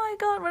 oh my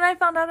God. When I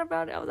found out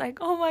about it, I was like,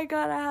 oh my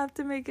God, I have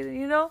to make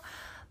it,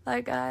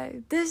 Like,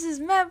 this is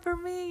meant for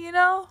me,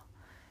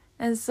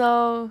 And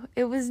so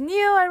it was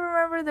new. I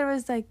remember there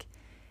was, like,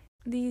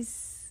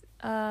 these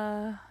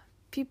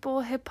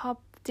people,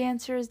 hip-hop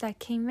dancers that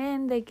came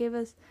in. They gave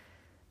us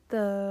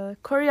the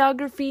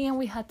choreography, and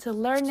we had to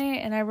learn it.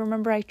 And I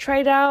remember I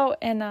tried out,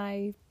 and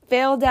I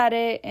failed at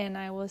it, and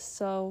I was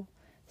so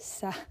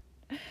sad.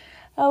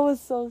 I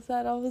was so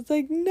sad. I was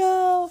like,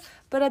 no.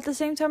 But at the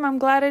same time, I'm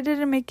glad I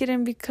didn't make it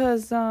in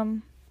because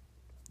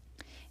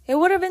it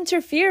would have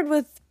interfered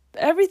with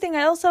everything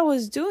else I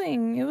was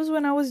doing. It was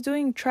when I was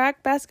doing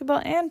track,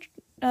 basketball, and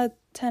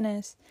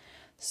tennis.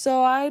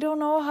 So I don't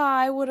know how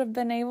I would have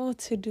been able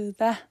to do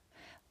that.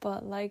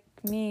 But like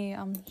me,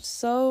 I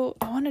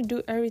want to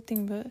do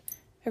everything, but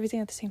everything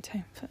at the same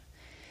time. But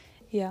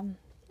yeah,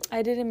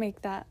 I didn't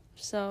make that.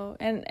 So,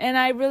 and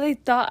I really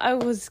thought I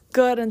was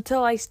good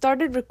until I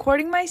started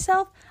recording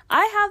myself.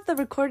 I have the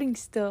recording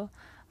still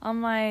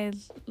on my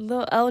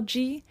little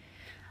LG.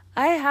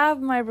 I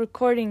have my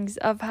recordings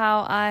of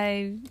how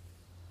I,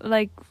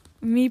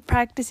 me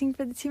practicing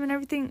for the team and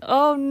everything.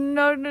 Oh,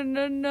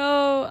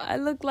 no. I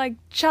look like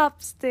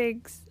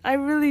chopsticks. I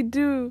really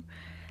do.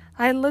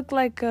 I look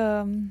like,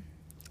 I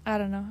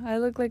don't know. I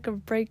look like a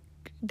break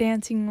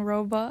dancing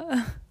robot.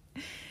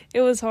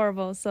 It was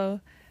horrible, so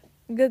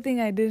good thing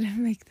I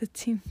didn't make the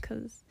team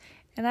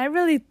and I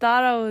really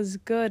thought I was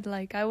good.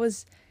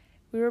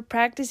 We were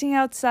practicing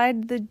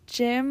outside the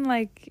gym,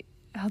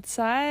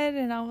 outside,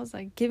 and I was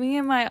giving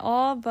it my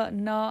all, but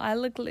no,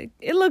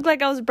 it looked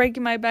like I was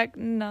breaking my back.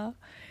 No,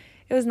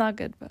 it was not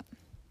good, but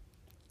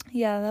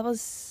yeah, that was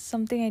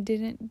something I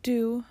didn't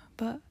do,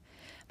 but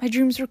my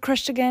dreams were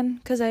crushed again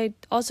because I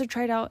also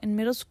tried out in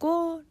middle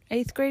school,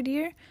 8th grade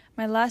year,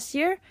 my last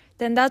year.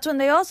 Then that's when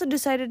they also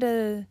decided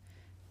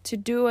to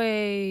do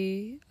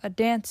a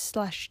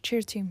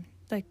dance/cheer team,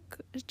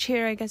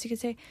 cheer, I guess you could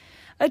say,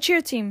 a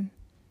cheer team.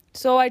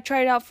 So I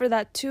tried out for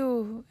that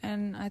too,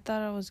 and I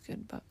thought I was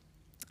good, but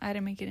I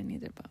didn't make it in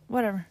either, but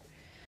whatever.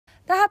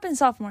 That happened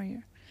sophomore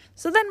year.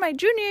 So then my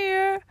junior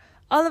year,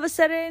 all of a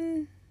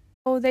sudden,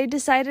 they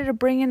decided to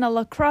bring in a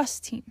lacrosse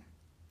team.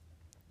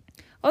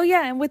 Oh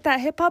yeah, and with that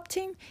hip-hop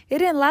team, it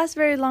didn't last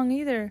very long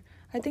either.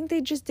 I think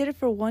they just did it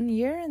for 1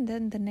 year, and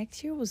then the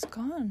next year was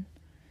gone.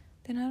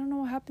 Then I don't know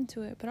what happened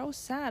to it, but I was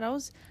sad.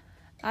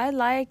 I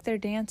liked their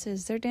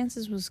dances. Their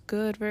dances was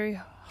good, very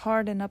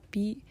hard and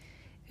upbeat.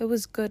 It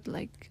was good.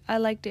 I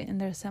liked it in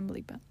their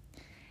assembly. But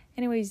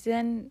anyways,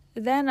 then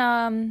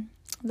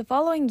the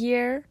following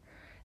year,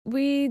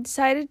 we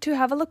decided to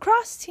have a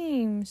lacrosse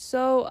team.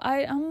 So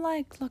I'm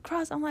like,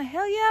 lacrosse. I'm like,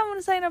 hell yeah, I'm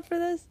gonna sign up for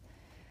this.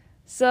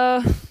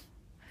 So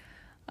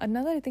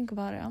now that I think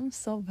about it, I'm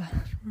so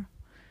bad.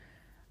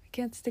 I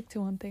can't stick to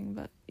one thing,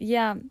 but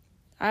yeah.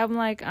 I'm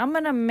like, I'm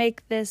going to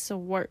make this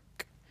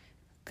work.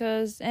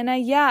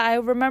 I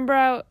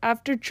remember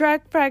after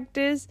track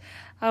practice,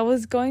 I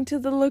was going to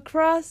the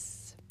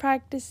lacrosse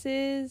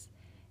practices,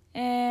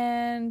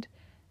 and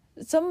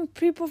some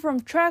people from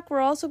track were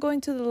also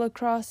going to the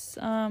lacrosse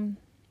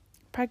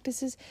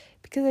practices,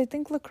 because I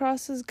think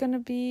lacrosse is gonna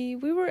be.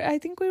 I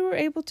think we were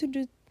able to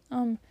do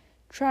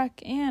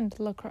track and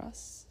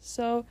lacrosse.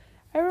 So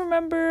I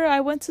remember I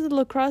went to the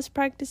lacrosse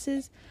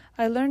practices.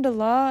 I learned a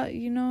lot.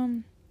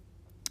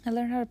 I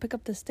learned how to pick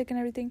up the stick and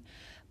everything,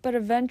 but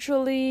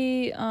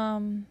eventually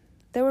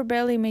they were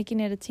barely making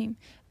it a team.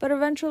 But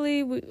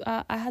eventually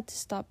I had to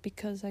stop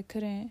because I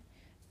couldn't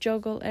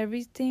juggle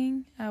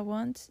everything at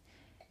once.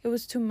 It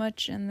was too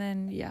much. And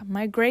then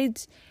my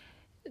grades,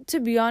 to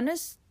be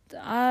honest,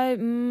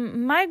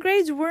 my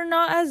grades were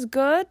not as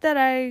good that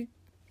I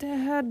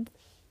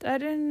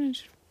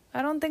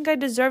don't think I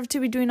deserved to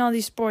be doing all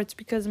these sports,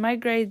 because my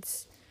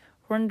grades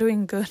weren't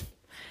doing good.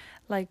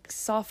 Like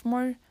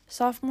sophomore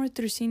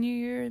through senior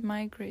year,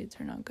 my grades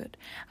are not good.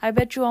 I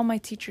bet you all my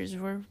teachers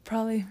were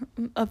probably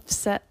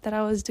upset that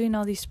I was doing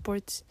all these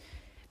sports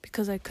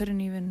because I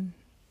couldn't even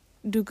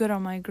do good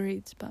on my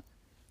grades. But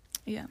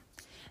yeah.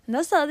 And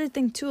that's the other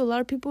thing too. A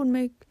lot of people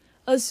would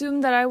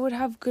assume that I would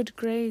have good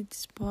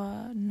grades,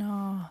 but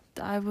no,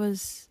 I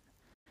was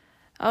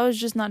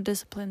just not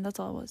disciplined. That's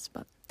all it was.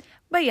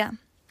 But yeah,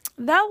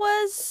 that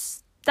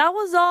was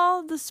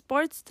all the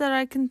sports that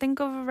I can think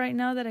of right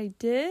now that I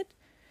did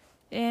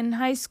in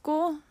high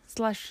school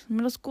 /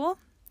 middle school.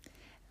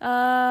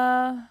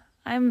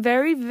 I'm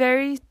very,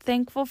 very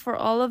thankful for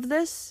all of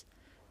this.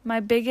 My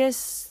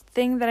biggest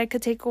thing that I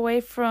could take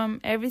away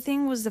from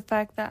everything was the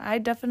fact that I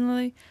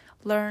definitely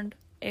learned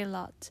a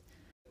lot.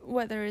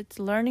 Whether it's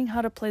learning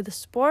how to play the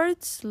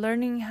sports,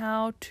 learning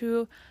how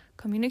to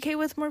communicate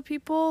with more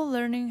people,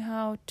 learning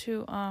how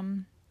to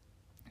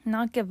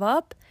not give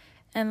up,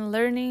 and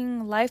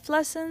learning life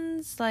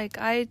lessons. Like,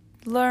 I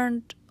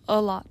learned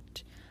a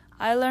lot.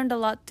 I learned a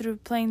lot through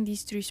playing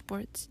these 3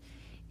 sports.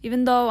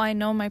 Even though I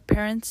know my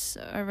parents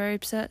are very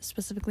upset,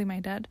 specifically my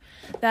dad,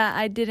 that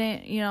I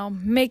didn't,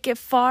 make it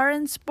far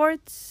in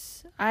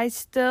sports, I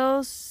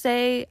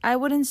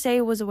wouldn't say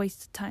it was a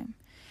waste of time,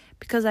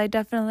 because I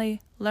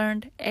definitely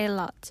learned a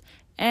lot.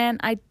 And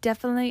I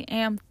definitely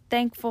am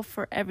thankful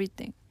for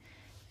everything.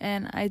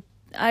 And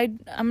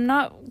I'm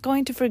not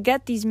going to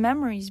forget these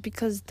memories,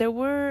 because they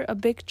were a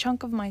big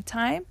chunk of my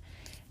time.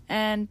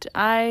 And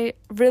I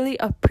really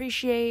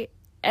appreciate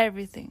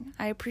everything.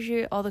 I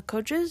appreciate all the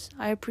coaches.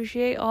 I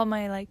appreciate all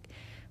my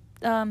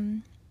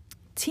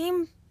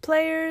team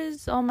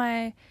players, all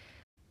my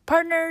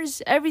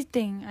partners,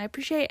 everything. I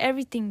appreciate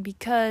everything,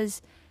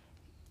 because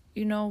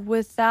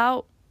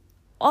without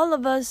all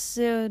of us,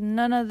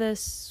 none of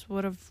this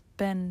would have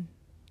been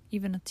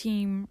even a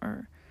team,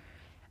 or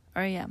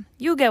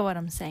you get what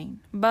I'm saying.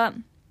 But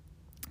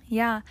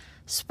yeah,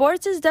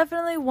 sports is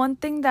definitely one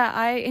thing that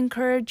I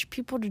encourage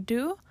people to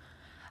do.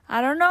 I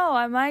don't know,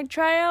 I might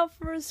try out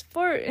for a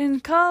sport in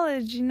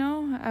college,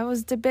 I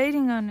was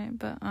debating on it,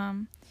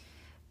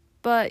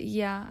 but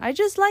yeah, I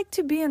just like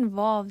to be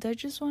involved. I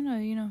just want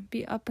to,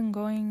 be up and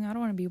going. I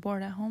don't want to be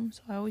bored at home,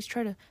 so I always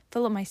try to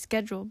fill up my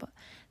schedule. But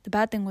the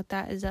bad thing with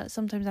that is that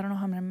sometimes I don't know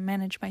how I'm going to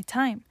manage my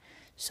time.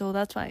 So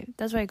that's why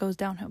it goes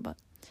downhill.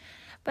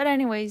 But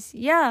anyways,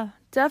 yeah,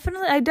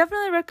 I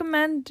definitely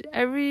recommend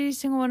every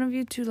single one of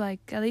you to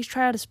at least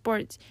try out a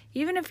sport.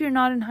 Even if you're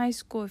not in high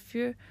school, if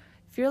you're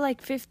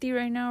 50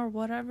 right now or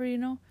whatever,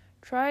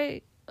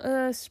 try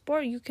a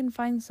sport. You can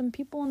find some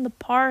people in the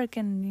park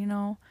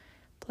and,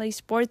 play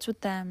sports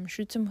with them,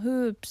 shoot some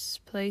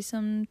hoops, play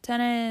some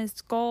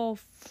tennis,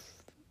 golf,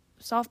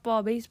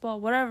 softball, baseball,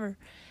 whatever,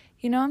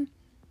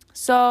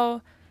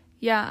 So,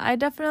 yeah, I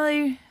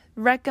definitely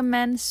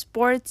recommend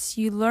sports.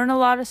 You learn a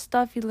lot of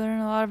stuff, you learn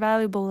a lot of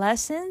valuable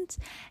lessons,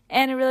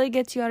 and it really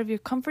gets you out of your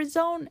comfort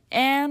zone.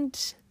 And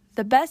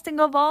the best thing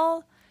of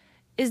all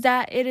is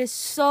that it is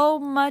so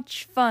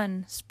much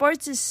fun.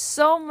 Sports is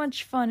so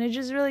much fun. It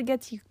just really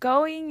gets you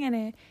going,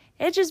 and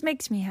it just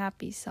makes me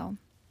happy. So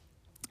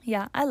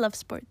yeah, I love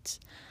sports.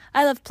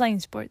 I love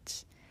playing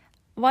sports.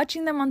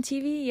 Watching them on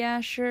TV,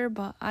 yeah, sure,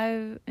 but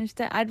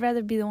I'd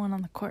rather be the one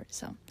on the court.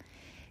 So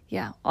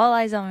yeah, all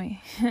eyes on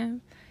me.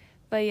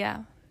 But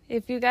yeah,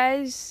 if you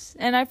guys,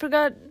 and I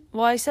forgot,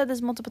 well, I said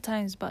this multiple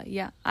times, but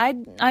yeah,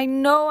 I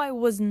know I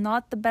was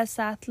not the best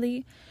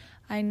athlete.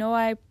 I know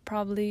I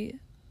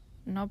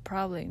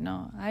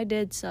I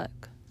did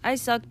suck. I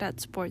sucked at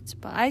sports,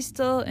 but I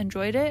still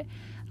enjoyed it.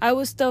 I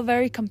was still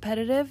very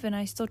competitive, and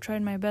I still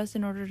tried my best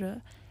in order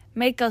to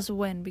make us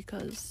win,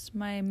 because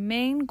my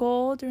main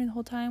goal during the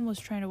whole time was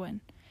trying to win.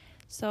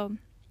 So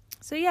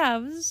yeah,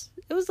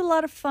 it was a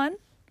lot of fun.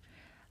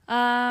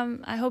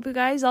 I hope you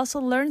guys also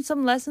learned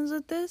some lessons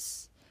with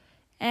this.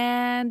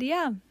 And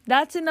yeah,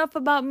 that's enough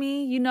about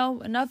me.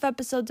 Enough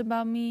episodes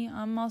about me.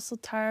 I'm also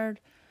tired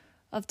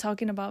of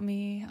talking about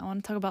me. I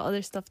want to talk about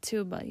other stuff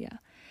too, but yeah,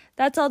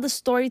 that's all the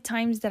story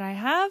times that I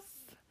have.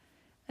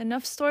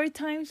 Enough story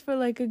times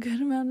for a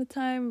good amount of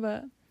time,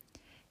 but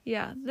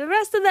yeah, the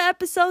rest of the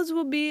episodes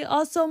will be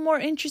also more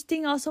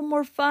interesting, also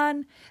more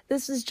fun.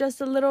 This is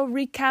just a little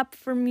recap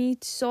for me,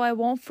 so I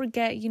won't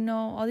forget,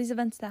 all these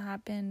events that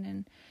happened,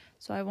 and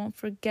so I won't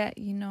forget,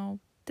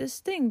 this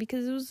thing,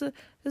 because it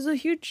was a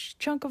huge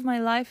chunk of my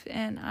life,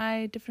 and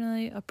I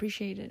definitely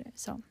appreciated it.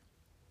 So,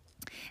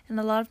 and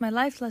a lot of my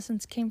life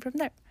lessons came from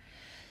there.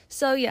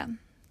 So yeah,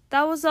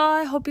 that was all.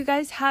 I hope you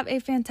guys have a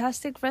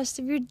fantastic rest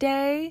of your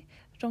day.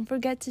 Don't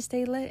forget to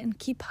stay lit and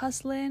keep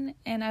hustling,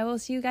 and I will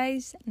see you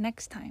guys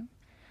next time.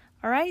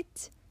 All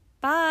right,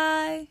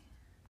 bye.